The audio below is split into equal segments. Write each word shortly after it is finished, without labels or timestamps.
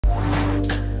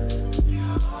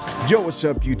Yo, what's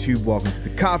up, YouTube? Welcome to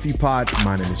the Coffee Pod.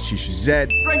 My name is Chisha Zed.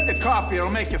 Drink the coffee,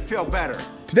 it'll make you feel better.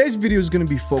 Today's video is going to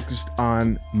be focused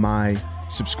on my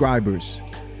subscribers.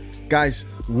 Guys,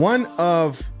 one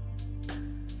of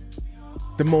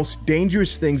the most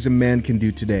dangerous things a man can do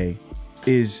today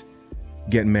is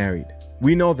get married.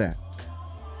 We know that.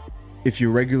 If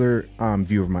you're a regular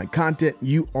viewer of my content,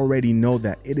 you already know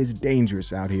that it is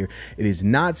dangerous out here. It is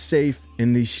not safe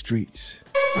in these streets.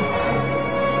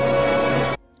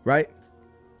 Right?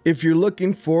 If you're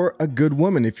looking for a good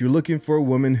woman, if you're looking for a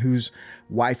woman who's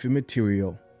wifey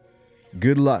material,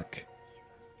 good luck.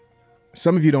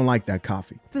 Some of you don't like that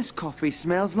coffee. This coffee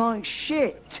smells like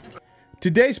shit.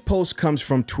 Today's post comes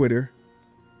from Twitter.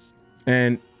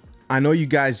 And I know you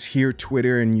guys hear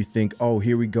Twitter and you think, oh,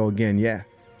 here we go again. Yeah.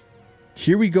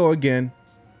 Here we go again.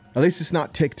 At least it's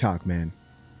not TikTok, man.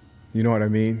 You know what I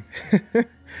mean?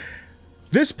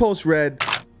 This post read,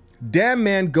 "Damn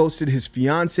man ghosted his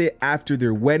fiance after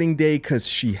their wedding day because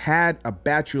she had a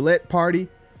bachelorette party,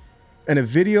 and a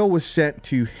video was sent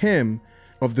to him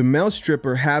of the male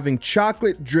stripper having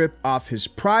chocolate drip off his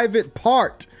private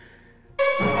part."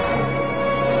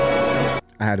 I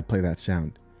had to play that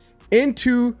sound.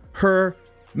 "Into her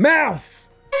mouth."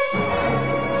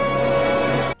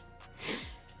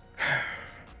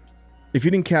 If you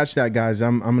didn't catch that, guys,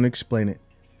 I'm going to explain it.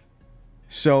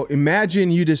 So imagine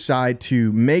you decide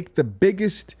to make the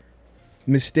biggest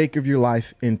mistake of your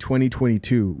life in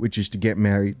 2022, which is to get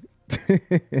married.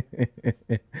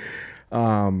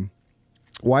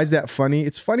 Why is that funny?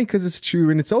 It's funny because it's true.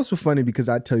 And it's also funny because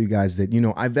I tell you guys that, you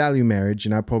know, I value marriage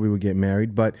and I probably would get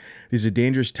married. But these are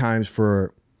dangerous times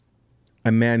for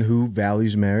a man who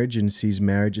values marriage and sees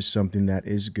marriage as something that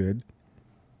is good.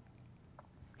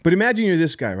 But imagine you're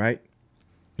this guy, right?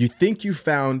 You think you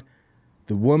found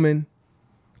the woman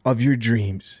of your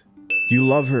dreams. You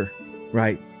love her,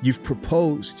 right? You've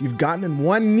proposed. You've gotten on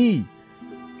one knee.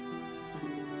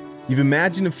 You've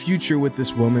imagined a future with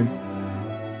this woman.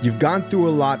 You've gone through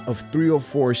a lot of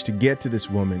 304s to get to this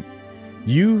woman.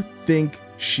 You think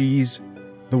she's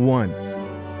the one,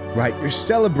 right? You're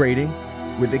celebrating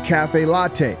with a cafe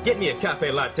latte. Get me a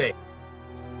cafe latte.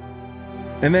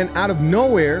 And then out of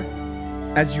nowhere,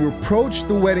 as you approach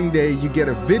the wedding day, you get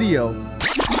a video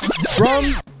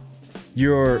from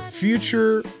your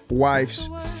future wife's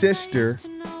sister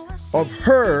of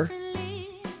her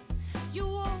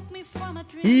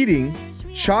eating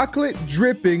chocolate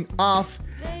dripping off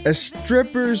a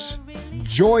stripper's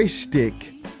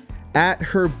joystick at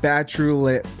her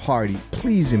bachelorette party.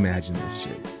 Please imagine this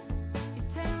shit.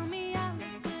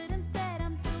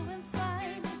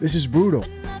 This is brutal.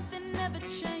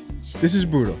 This is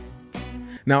brutal.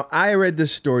 Now, I read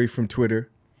this story from Twitter,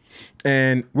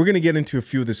 and we're going to get into a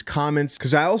few of these comments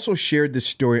because I also shared this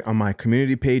story on my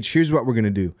community page. Here's what we're going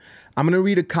to do. I'm going to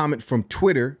read a comment from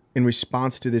Twitter in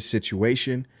response to this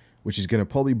situation, which is going to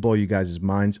probably blow you guys'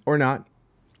 minds or not,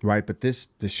 right? But this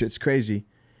shit's crazy.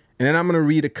 And then I'm going to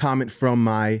read a comment from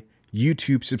my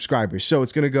YouTube subscribers. So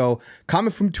it's going to go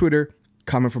comment from Twitter,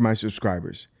 comment from my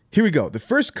subscribers. Here we go. The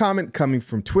first comment coming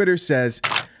from Twitter says,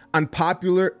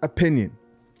 "Unpopular opinion.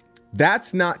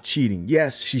 That's not cheating."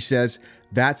 Yes, she says,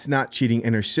 that's not cheating,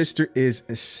 and her sister is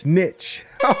a snitch.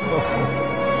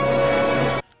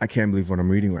 I can't believe what I'm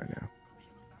reading right now.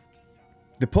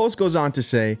 The post goes on to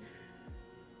say,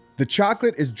 "The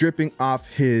chocolate is dripping off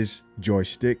his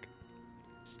joystick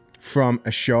from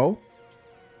a show."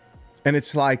 And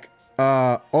it's like,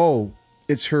 oh,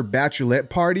 it's her bachelorette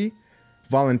party,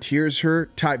 volunteers her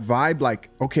type vibe.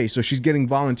 Like, okay, so she's getting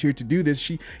volunteered to do this.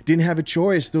 She didn't have a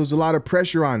choice. There was a lot of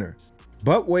pressure on her.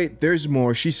 But wait, there's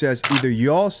more. She says, "Either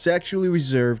y'all sexually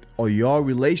reserved or y'all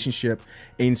relationship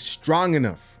ain't strong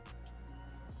enough."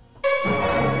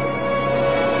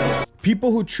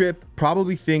 People who trip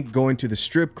probably think going to the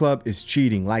strip club is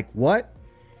cheating. Like, what?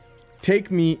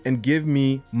 Take me and give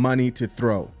me money to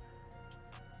throw.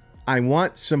 I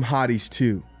want some hotties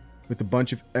too, with a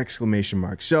bunch of exclamation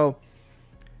marks. So,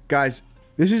 guys,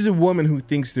 this is a woman who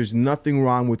thinks there's nothing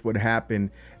wrong with what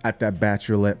happened at that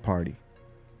bachelorette party.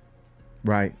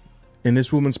 Right? In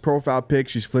this woman's profile pic,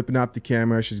 she's flipping off the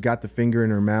camera. She's got the finger in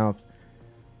her mouth.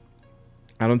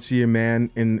 I don't see a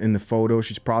man in the photo.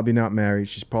 She's probably not married.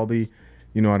 She's probably,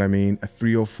 you know what I mean, a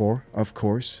 304, of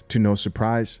course, to no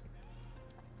surprise.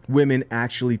 Women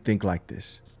actually think like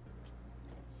this.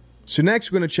 So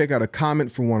next, we're going to check out a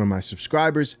comment from one of my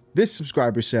subscribers. This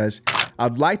subscriber says,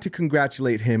 "I'd like to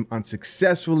congratulate him on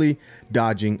successfully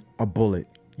dodging a bullet."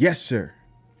 Yes, sir.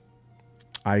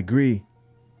 I agree.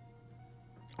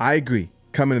 I agree.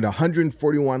 Coming at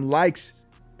 141 likes.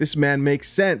 This man makes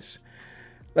sense.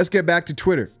 Let's get back to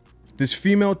Twitter. This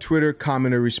female Twitter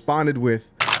commenter responded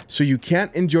with, So you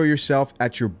can't enjoy yourself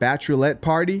at your bachelorette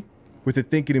party with a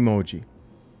thinking emoji.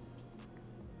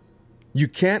 You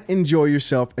can't enjoy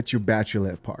yourself at your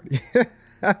bachelorette party.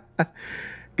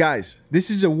 Guys, this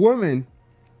is a woman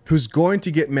who's going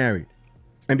to get married.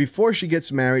 And before she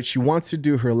gets married, she wants to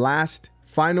do her last,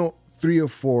 final 3 or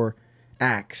 4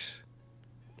 acts.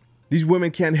 These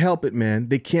women can't help it, man.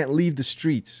 They can't leave the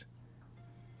streets.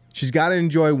 She's got to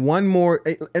enjoy one more.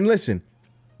 And listen,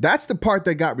 that's the part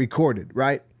that got recorded,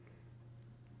 right?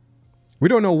 We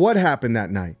don't know what happened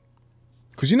that night.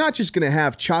 Because you're not just going to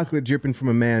have chocolate dripping from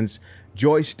a man's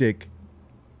joystick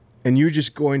and you're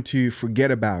just going to forget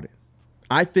about it.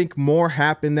 I think more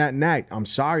happened that night. I'm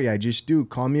sorry, I just do.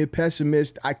 Call me a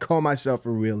pessimist. I call myself a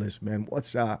realist, man.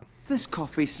 What's up? This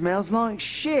coffee smells like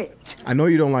shit. I know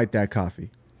you don't like that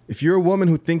coffee. If you're a woman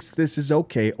who thinks this is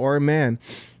okay, or a man,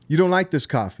 you don't like this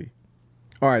coffee.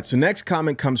 All right, so next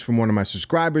comment comes from one of my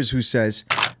subscribers who says,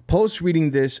 post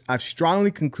reading this, I've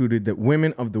strongly concluded that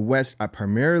women of the West are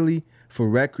primarily for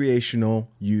recreational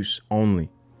use only.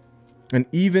 And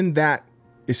even that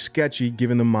is sketchy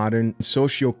given the modern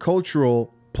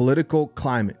socio-cultural political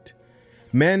climate.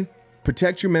 Men,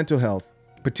 protect your mental health,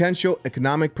 potential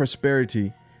economic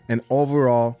prosperity, and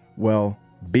overall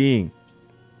well-being.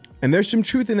 And there's some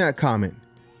truth in that comment.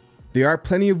 There are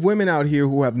plenty of women out here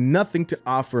who have nothing to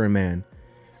offer a man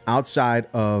outside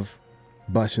of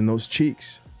busting those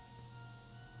cheeks.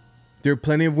 There are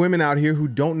plenty of women out here who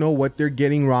don't know what they're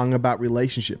getting wrong about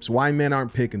relationships, why men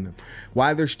aren't picking them,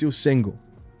 why they're still single,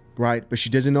 right? But she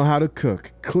doesn't know how to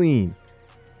cook, clean,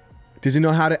 doesn't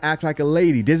know how to act like a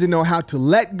lady, doesn't know how to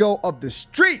let go of the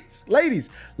streets.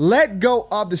 Ladies, let go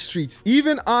of the streets.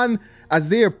 Even as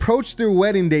they approach their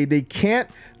wedding day, they can't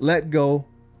let go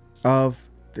of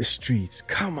the streets.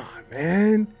 Come on,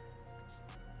 man.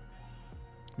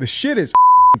 The shit is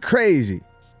crazy.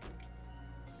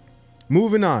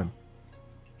 Moving on.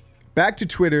 Back to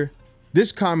Twitter,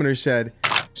 this commenter said,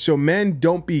 so men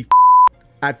don't be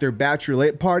at their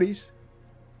bachelorette parties?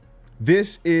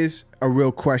 This is a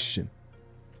real question.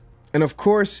 And of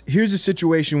course, here's a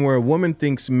situation where a woman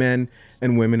thinks men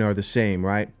and women are the same,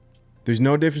 right? There's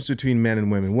no difference between men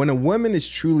and women. When a woman is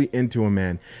truly into a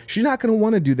man, she's not going to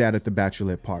want to do that at the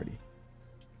bachelorette party.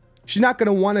 She's not going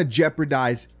to want to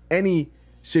jeopardize any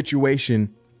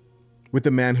situation with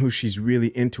a man who she's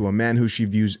really into, a man who she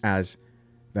views as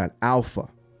that alpha,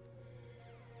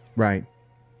 right?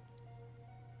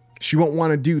 She won't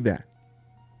want to do that.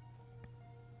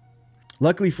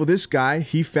 Luckily for this guy,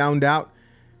 he found out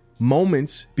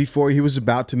moments before he was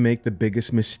about to make the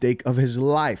biggest mistake of his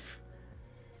life.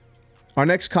 Our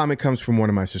next comment comes from one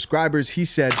of my subscribers. He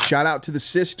said, shout out to the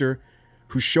sister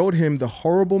who showed him the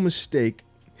horrible mistake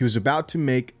he was about to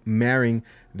make marrying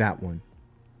that one.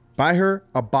 Buy her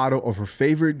a bottle of her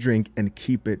favorite drink and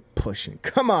keep it pushing.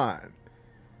 Come on.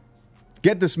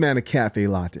 Get this man a cafe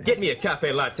latte. Get me a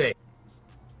cafe latte.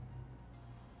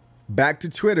 Back to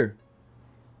Twitter.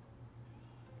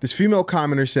 This female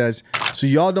commenter says, so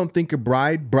y'all don't think a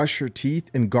bride brush her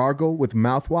teeth and gargle with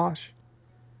mouthwash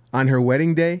on her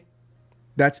wedding day?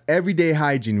 That's everyday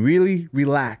hygiene. Really?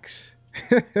 Relax.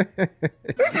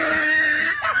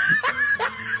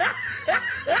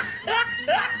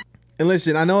 And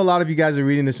listen, I know a lot of you guys are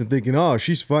reading this and thinking, oh,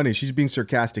 she's funny. She's being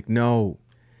sarcastic. No.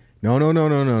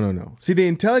 No. See, the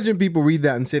intelligent people read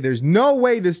that and say, there's no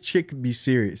way this chick could be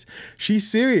serious. She's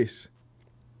serious.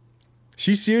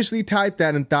 She seriously typed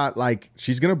that and thought, like,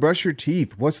 she's going to brush her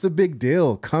teeth. What's the big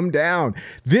deal? Come down.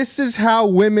 This is how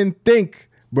women think,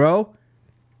 bro.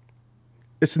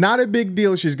 It's not a big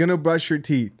deal. She's going to brush her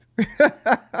teeth.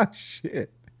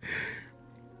 Shit.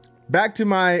 Back to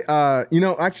my,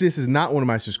 actually, this is not one of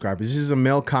my subscribers. This is a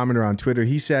male commenter on Twitter.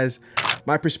 He says,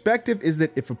 my perspective is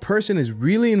that if a person is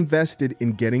really invested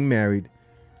in getting married,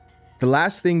 the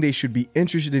last thing they should be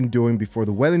interested in doing before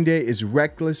the wedding day is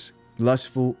reckless,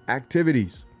 lustful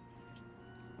activities.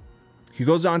 He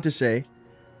goes on to say,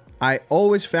 I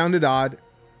always found it odd,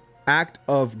 act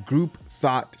of group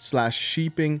thought /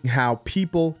 sheeping, how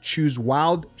people choose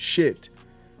wild shit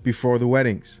before the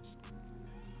weddings.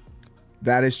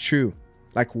 That is true.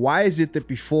 Like, why is it that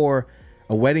before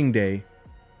a wedding day,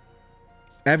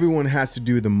 everyone has to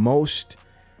do the most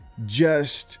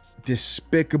just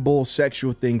despicable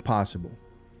sexual thing possible?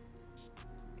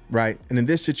 Right? And in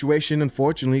this situation,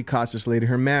 unfortunately, it cost this lady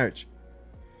her marriage.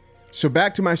 So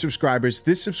back to my subscribers.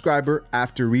 This subscriber,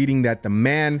 after reading that the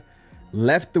man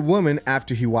left the woman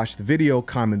after he watched the video,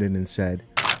 commented and said,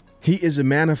 he is a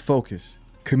man of focus,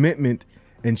 commitment,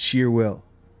 and sheer will.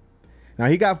 Now,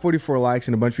 he got 44 likes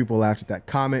and a bunch of people laughed at that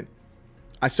comment.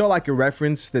 I saw like a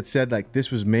reference that said like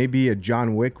this was maybe a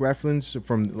John Wick reference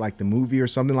from like the movie or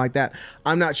something like that.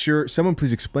 I'm not sure. Someone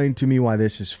please explain to me why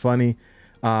this is funny.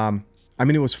 I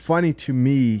mean, it was funny to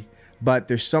me, but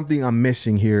there's something I'm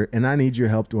missing here, and I need your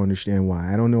help to understand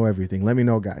why. I don't know everything. Let me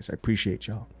know, guys. I appreciate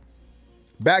y'all.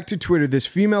 Back to Twitter, this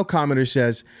female commenter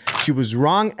says she was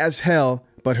wrong as hell,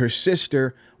 but her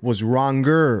sister was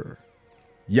wronger.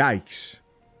 Yikes.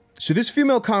 So this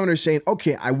female commenter is saying,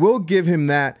 okay, I will give him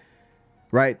that,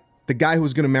 right? The guy who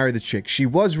was going to marry the chick. She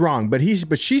was wrong, but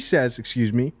she says,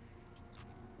 excuse me,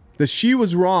 that she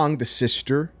was wrong, the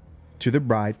sister to the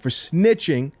bride, for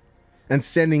snitching and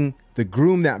sending the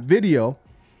groom that video.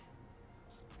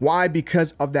 Why?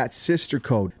 Because of that sister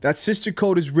code. That sister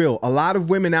code is real. A lot of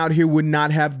women out here would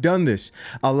not have done this.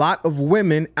 A lot of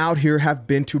women out here have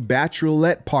been to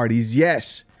bachelorette parties.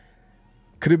 Yes.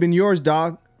 Could have been yours,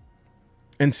 dog.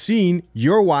 And seen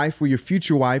your wife or your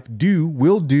future wife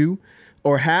will do,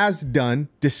 or has done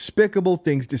despicable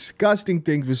things, disgusting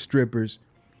things with strippers,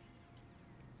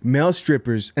 male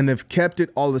strippers, and they've kept it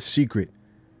all a secret.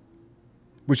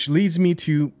 Which leads me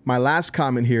to my last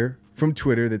comment here from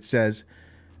Twitter that says,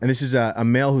 and this is a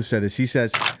male who said this. He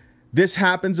says, this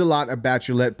happens a lot at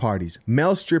bachelorette parties.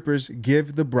 Male strippers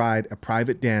give the bride a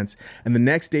private dance, and the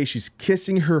next day she's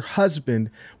kissing her husband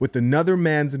with another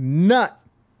man's nut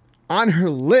on her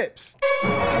lips.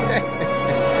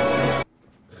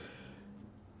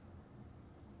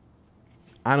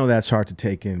 I know that's hard to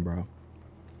take in, bro.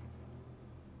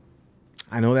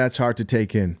 I know that's hard to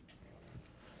take in.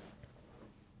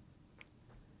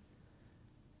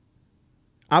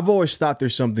 I've always thought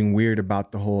there's something weird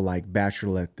about the whole like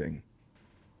bachelorette thing,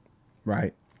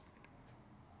 right?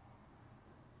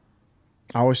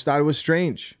 I always thought it was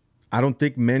strange. I don't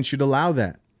think men should allow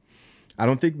that. I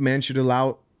don't think men should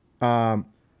allow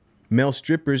male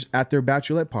strippers at their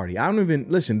bachelorette party. I don't even,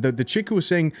 listen, the chick who was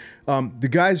saying the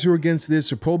guys who are against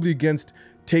this are probably against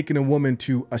taking a woman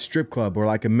to a strip club or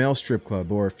like a male strip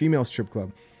club or a female strip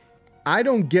club. I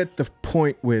don't get the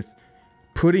point with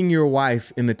putting your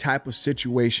wife in the type of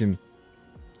situation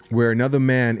where another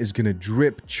man is going to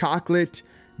drip chocolate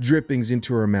drippings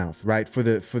into her mouth, right? For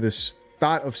the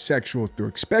thought of sexual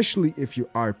thrill, especially if you're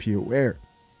RP aware.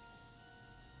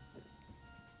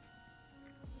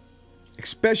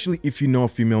 Especially if you know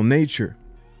female nature.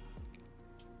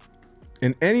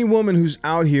 And any woman who's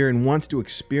out here and wants to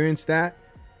experience that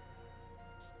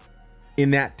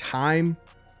in that time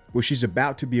where she's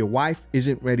about to be a wife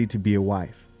isn't ready to be a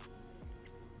wife.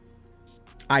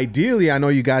 Ideally, I know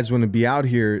you guys want to be out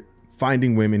here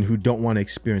finding women who don't want to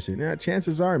experience it. Now,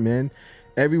 chances are, man,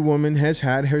 every woman has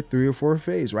had her 3 or 4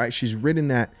 phase, right? She's ridden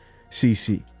that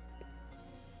CC.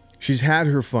 She's had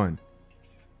her fun.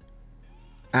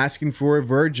 Asking for a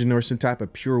virgin or some type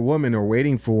of pure woman or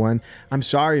waiting for one, I'm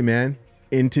sorry, man,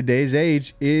 in today's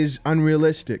age is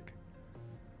unrealistic.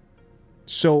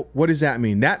 So what does that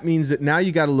mean? That means that now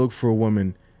you got to look for a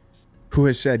woman who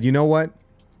has said, you know what?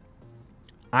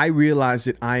 I realize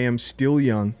that I am still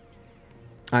young.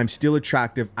 I'm still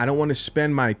attractive. I don't want to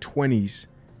spend my 20s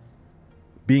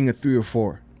being a 3 or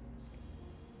 4.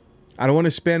 I don't want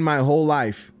to spend my whole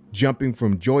life jumping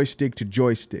from joystick to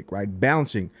joystick, right?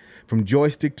 Bouncing from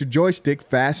joystick to joystick,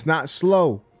 fast, not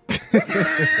slow.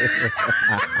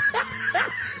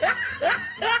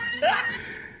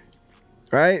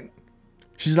 Right?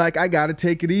 She's like, I got to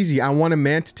take it easy. I want a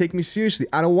man to take me seriously.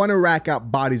 I don't want to rack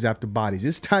out bodies after bodies.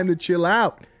 It's time to chill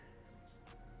out.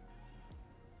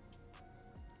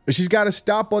 But she's got to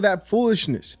stop all that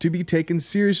foolishness to be taken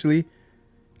seriously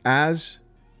as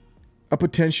a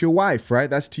potential wife, right?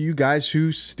 That's to you guys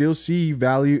who still see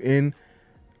value in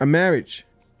a marriage.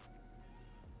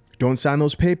 Don't sign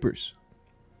those papers.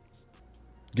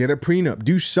 Get a prenup.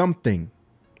 Do something.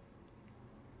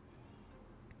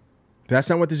 That's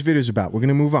not what this video is about. We're going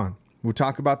to move on. We'll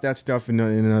talk about that stuff in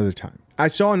another time. I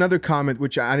saw another comment,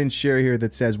 which I didn't share here,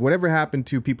 that says, whatever happened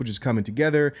to people just coming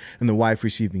together and the wife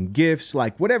receiving gifts?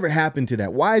 Like, whatever happened to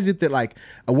that? Why is it that, like,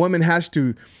 a woman has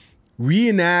to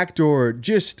reenact or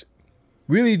just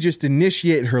really just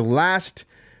initiate her last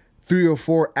 3 or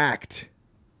 4 act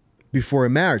before a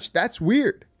marriage? That's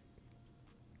weird.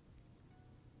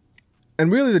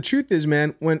 And really, the truth is,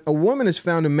 man, when a woman has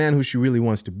found a man who she really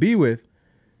wants to be with,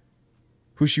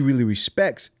 who she really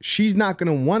respects, she's not going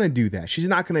to want to do that. She's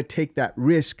not going to take that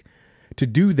risk to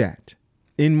do that.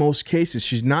 In most cases,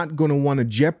 she's not going to want to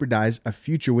jeopardize a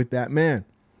future with that man.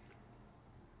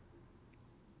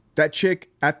 That chick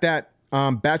at that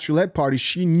bachelorette party,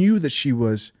 she knew that she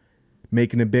was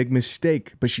making a big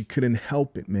mistake, but she couldn't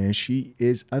help it, man. She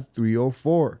is a 3 or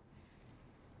 4.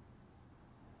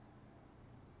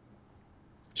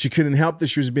 She couldn't help that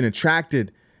she was being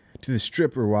attracted to the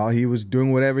stripper while he was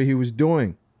doing whatever he was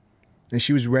doing. And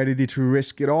she was ready to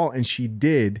risk it all. And she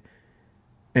did,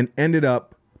 and ended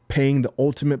up paying the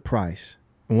ultimate price.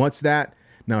 And what's that?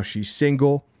 Now she's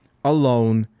single,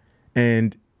 alone,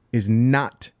 and is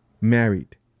not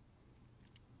married.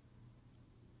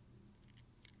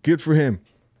 Good for him.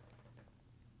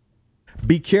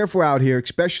 Be careful out here,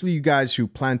 especially you guys who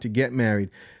plan to get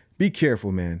married. Be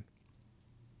careful, man.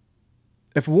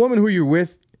 If a woman who you're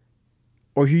with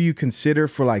or who you consider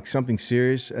for like something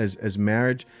serious as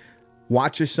marriage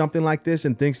watches something like this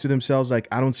and thinks to themselves like,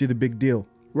 I don't see the big deal,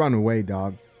 run away,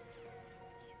 dog.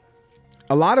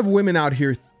 A lot of women out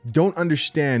here don't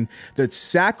understand that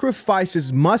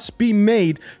sacrifices must be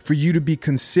made for you to be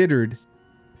considered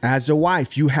as a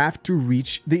wife. You have to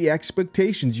reach the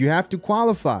expectations. You have to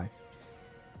qualify.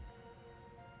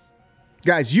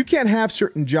 Guys, you can't have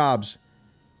certain jobs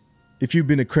if you've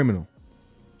been a criminal.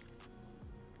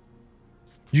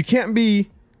 You can't be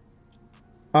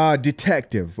a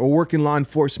detective or work in law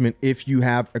enforcement if you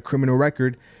have a criminal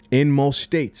record in most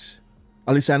states.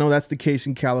 At least I know that's the case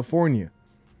in California.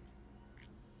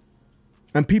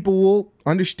 And people will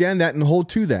understand that and hold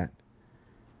to that.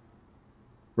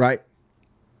 Right?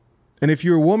 And if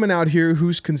you're a woman out here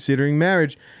who's considering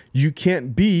marriage, you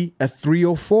can't be a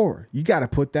 304. You got to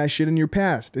put that shit in your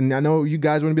past. And I know you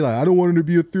guys want to be like, I don't want her to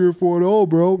be a 304 at all,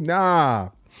 bro.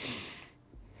 Nah.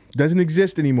 Doesn't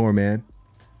exist anymore, man.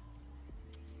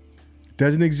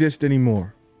 Doesn't exist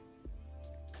anymore.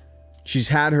 She's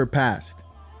had her past.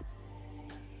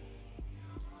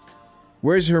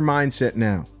 Where's her mindset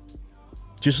now?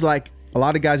 Just like a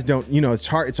lot of guys don't, you know, it's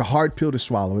hard. It's a hard pill to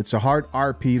swallow. It's a hard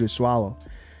RP to swallow.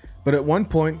 But at one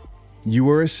point, you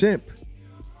were a simp,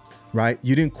 right?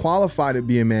 You didn't qualify to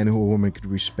be a man who a woman could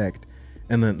respect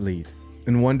and let lead.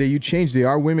 And one day you change. There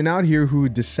are women out here who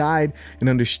decide and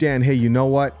understand, hey, you know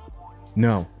what?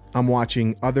 No, I'm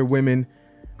watching other women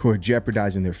who are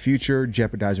jeopardizing their future,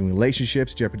 jeopardizing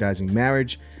relationships, jeopardizing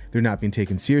marriage. They're not being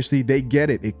taken seriously. They get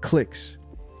it. It clicks.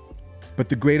 But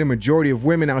the greater majority of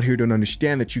women out here don't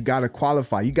understand that you got to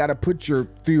qualify. You got to put your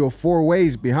 3 or 4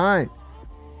 ways behind.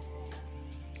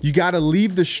 You got to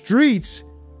leave the streets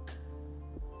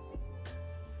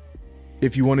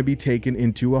if you want to be taken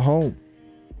into a home.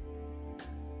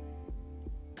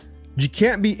 You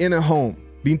can't be in a home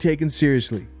being taken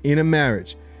seriously, in a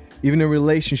marriage, even a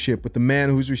relationship with a man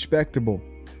who's respectable,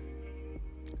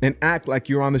 and act like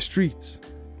you're on the streets.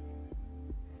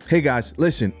 Hey guys,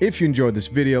 listen, if you enjoyed this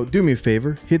video, do me a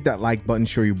favor, hit that like button,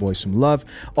 show your boys some love.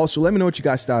 Also, let me know what you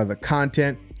guys thought of the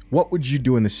content. What would you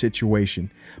do in this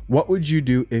situation? What would you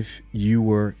do if you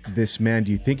were this man?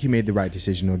 Do you think you made the right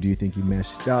decision, or do you think you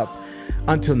messed up?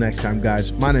 Until next time,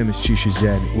 guys, my name is Chisha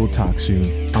Zed. We'll talk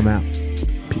soon. I'm out.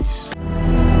 Peace.